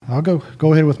I'll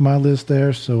go ahead with my list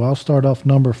there. So I'll start off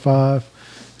number 5.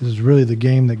 This is really the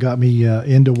game that got me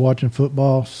into watching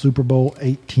football. Super Bowl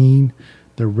 18,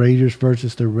 the Raiders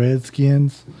versus the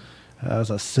Redskins. I was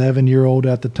a 7-year-old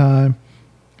at the time.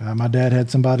 My dad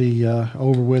had somebody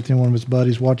over with him, one of his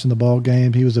buddies, watching the ball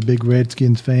game. He was a big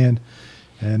Redskins fan,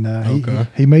 and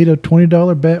he made a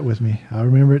 $20 bet with me. I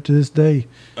remember it to this day.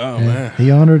 Oh, and man.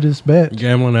 He honored his bet.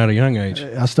 Gambling at a young age.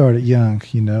 I started young,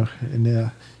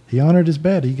 and he honored his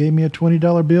bet. He gave me a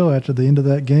 $20 bill after the end of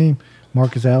that game.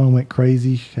 Marcus Allen went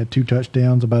crazy, had 2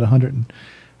 touchdowns, about 100.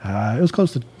 It was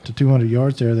close to 200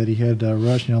 yards there that he had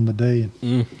rushing on the day.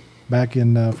 Back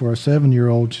in for a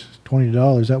 7-year-old,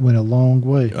 $20, that went a long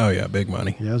way. Oh, yeah, big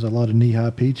money. Yeah, it was a lot of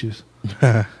knee-high peaches.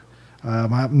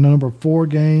 My number 4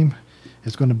 game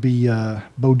is going to be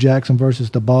Bo Jackson versus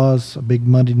the Boz, a big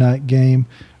Monday night game.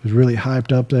 It was really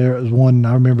hyped up there. It was one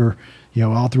I remember,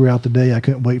 all throughout the day. I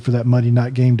couldn't wait for that Monday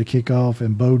night game to kick off,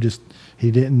 and Bo he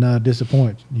didn't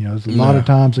disappoint. There's a lot of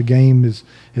times a game is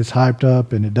hyped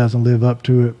up and it doesn't live up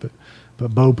to it,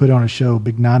 but Bo put on a show,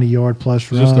 big 90-yard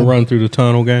plus run. Just the run through the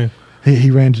tunnel game?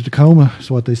 He ran to Tacoma, is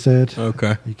what they said.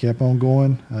 Okay. He kept on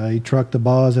going. He trucked the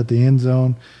Boz at the end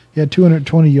zone. He had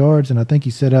 220 yards, and I think he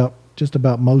set out just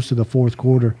about most of the fourth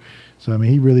quarter. So,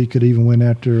 he really could even win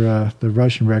after the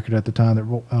rushing record at the time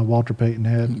that Walter Payton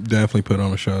had. Definitely put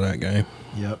on a show that game.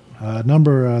 Yep.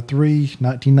 Number 3,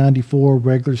 1994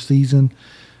 regular season.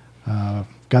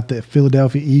 Got the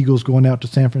Philadelphia Eagles going out to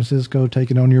San Francisco,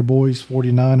 taking on your boys,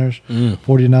 49ers.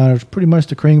 49ers, pretty much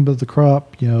the cream of the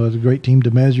crop. It was a great team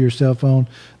to measure yourself on.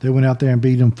 They went out there and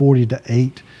beat them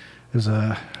 40-8. It was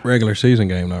a regular season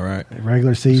game, though, right?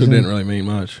 Regular season. So it didn't really mean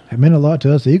much. It meant a lot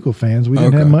to us Eagle fans. We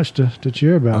didn't have much to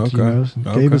cheer about.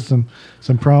 Gave us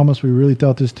some promise. We really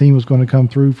thought this team was going to come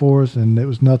through for us, and it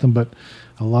was nothing but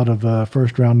a lot of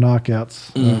first-round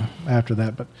knockouts after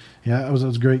that. But, yeah, it was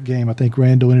a great game. I think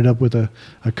Randall ended up with a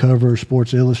cover of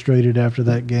Sports Illustrated after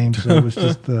that game, so it was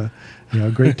just a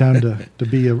great time to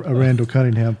be a Randall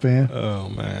Cunningham fan. Oh,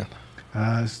 man.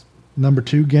 Number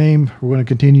 2 game, we're going to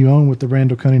continue on with the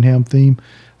Randall Cunningham theme.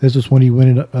 This is when he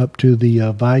went up to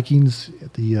the Vikings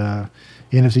at the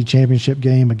NFC Championship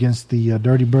game against the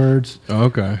Dirty Birds.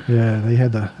 Okay. Yeah, they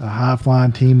had a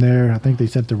high-flying team there. I think they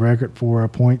set the record for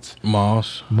points.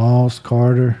 Moss,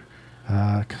 Carter.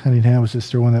 Cunningham was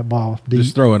just throwing that ball deep.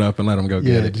 Just throw it up and let him go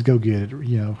get it. Yeah, just go get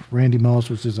it. Randy Moss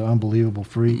was just an unbelievable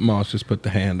freak. Moss just put the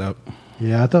hand up.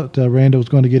 Yeah, I thought Randall was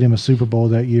going to get him a Super Bowl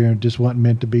that year, and just wasn't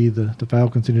meant to be. The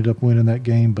Falcons ended up winning that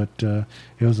game, but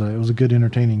it was a good,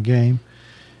 entertaining game.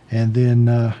 And then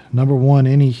number 1,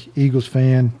 any Eagles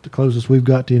fan, the closest we've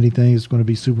got to anything is going to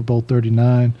be Super Bowl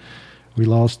 39. We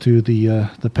lost to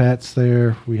the Pats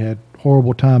there. We had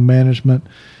horrible time management.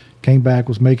 Came back,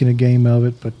 was making a game of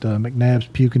it, but McNabb's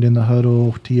puking in the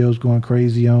huddle. T.O.'s going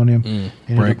crazy on him.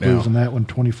 Ended up losing that one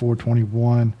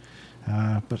 24-21.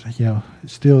 But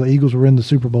still the Eagles were in the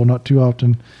Super Bowl. Not too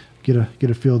often get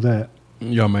a feel of that.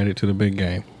 Y'all made it to the big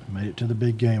game. Made it to the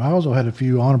big game. I also had a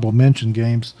few honorable mention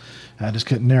games. I just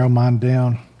couldn't narrow mine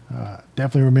down.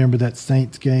 Definitely remember that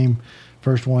Saints game,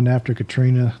 first one after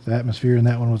Katrina. The atmosphere in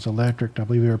that one was electric. I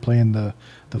believe they were playing the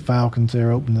Falcons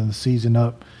there, opening the season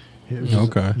up. It was,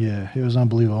 yeah, it was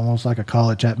unbelievable. Almost like a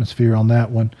college atmosphere on that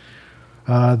one.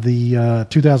 The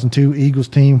 2002 Eagles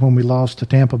team, when we lost to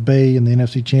Tampa Bay in the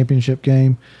NFC Championship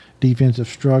game, defensive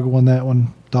struggle in that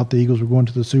one. Thought the Eagles were going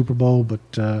to the Super Bowl, but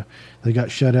they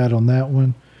got shut out on that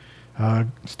one.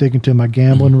 Sticking to my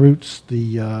gambling roots,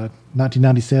 the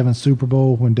 1997 Super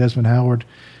Bowl when Desmond Howard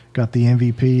got the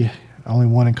MVP. Only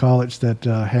one in college that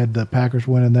had the Packers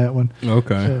winning that one.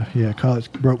 Okay. So, yeah,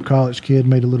 broke college kid,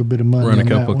 made a little bit of money. Run a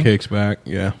couple of kicks back,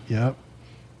 yeah. Yep.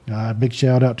 Big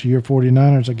shout out to your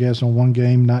 49ers, I guess, on one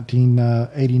game,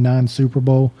 1989 Super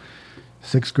Bowl.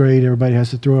 6th grade, everybody has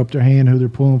to throw up their hand who they're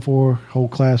pulling for. Whole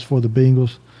class for the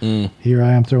Bengals. Here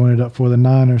I am throwing it up for the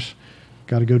Niners.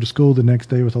 Got to go to school the next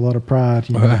day with a lot of pride.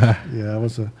 Yeah, it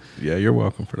was Yeah, you're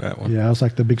welcome for that one. Yeah, I was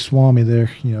like the big Swami there,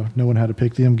 knowing how to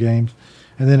pick them games.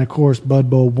 And then, of course, Bud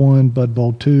Bowl 1, Bud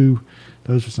Bowl 2.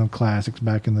 Those were some classics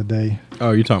back in the day.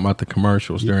 Oh, you're talking about the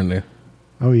commercials during the...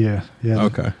 Oh, yeah. Yeah.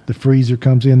 Okay. The freezer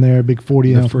comes in there, big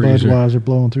 40-ounce Budweiser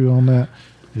blowing through on that.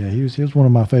 Yeah, he was one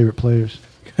of my favorite players.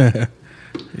 Yeah,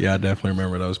 I definitely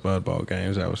remember those Bud Bowl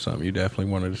games. That was something you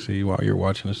definitely wanted to see while you're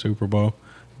watching the Super Bowl.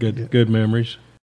 Good memories.